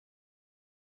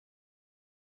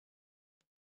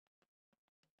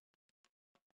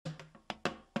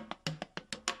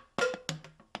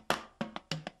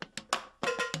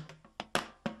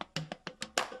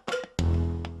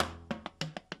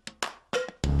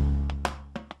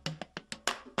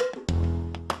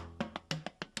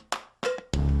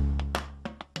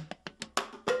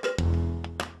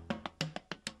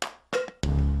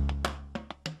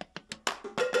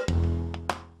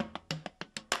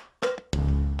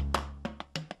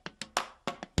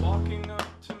Walking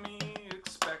up to me,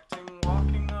 expecting,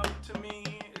 walking up to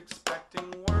me,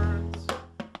 expecting words.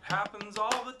 It happens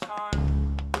all the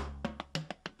time.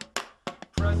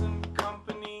 Present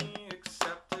company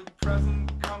accepted,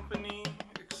 present company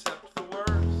accept the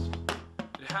worst.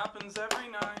 It happens every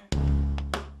night.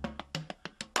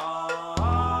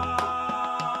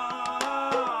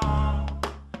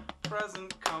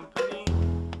 Present company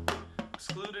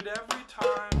excluded every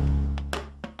time.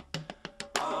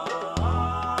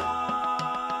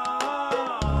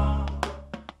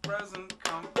 Present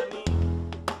company,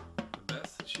 the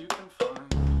best that you can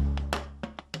find.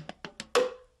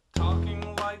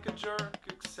 Talking like a jerk,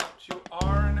 except you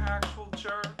are an actual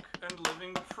jerk, and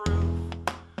living proof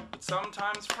that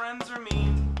sometimes friends are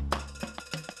mean.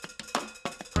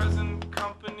 Present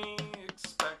company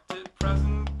expected,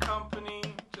 present company,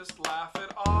 just laugh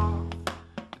it off.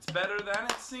 It's better than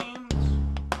it seems.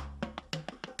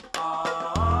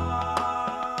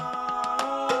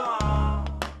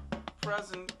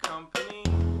 Present company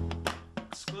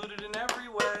excluded in every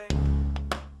way.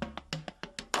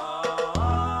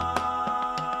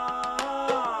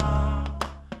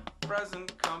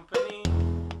 Present company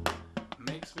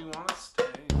makes me want to stay.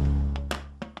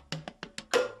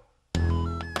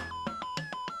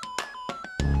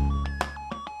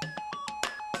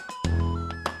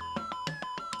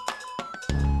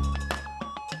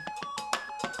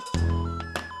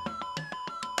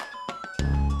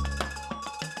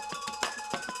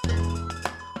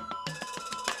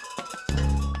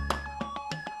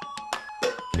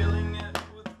 Killing it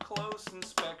with close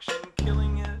inspection,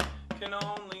 killing it can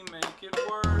only make it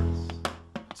worse.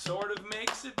 It sort of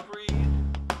makes it breed.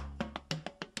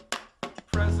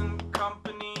 Present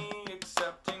company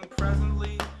accepting,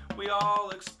 presently we all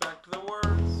expect the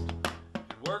worst.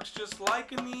 It works just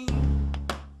like a need.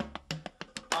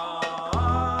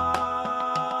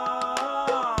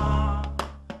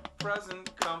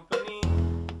 Present company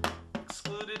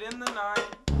excluded in the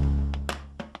night.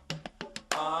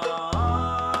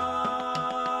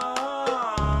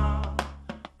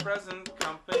 Present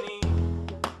company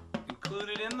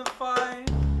included in the fight.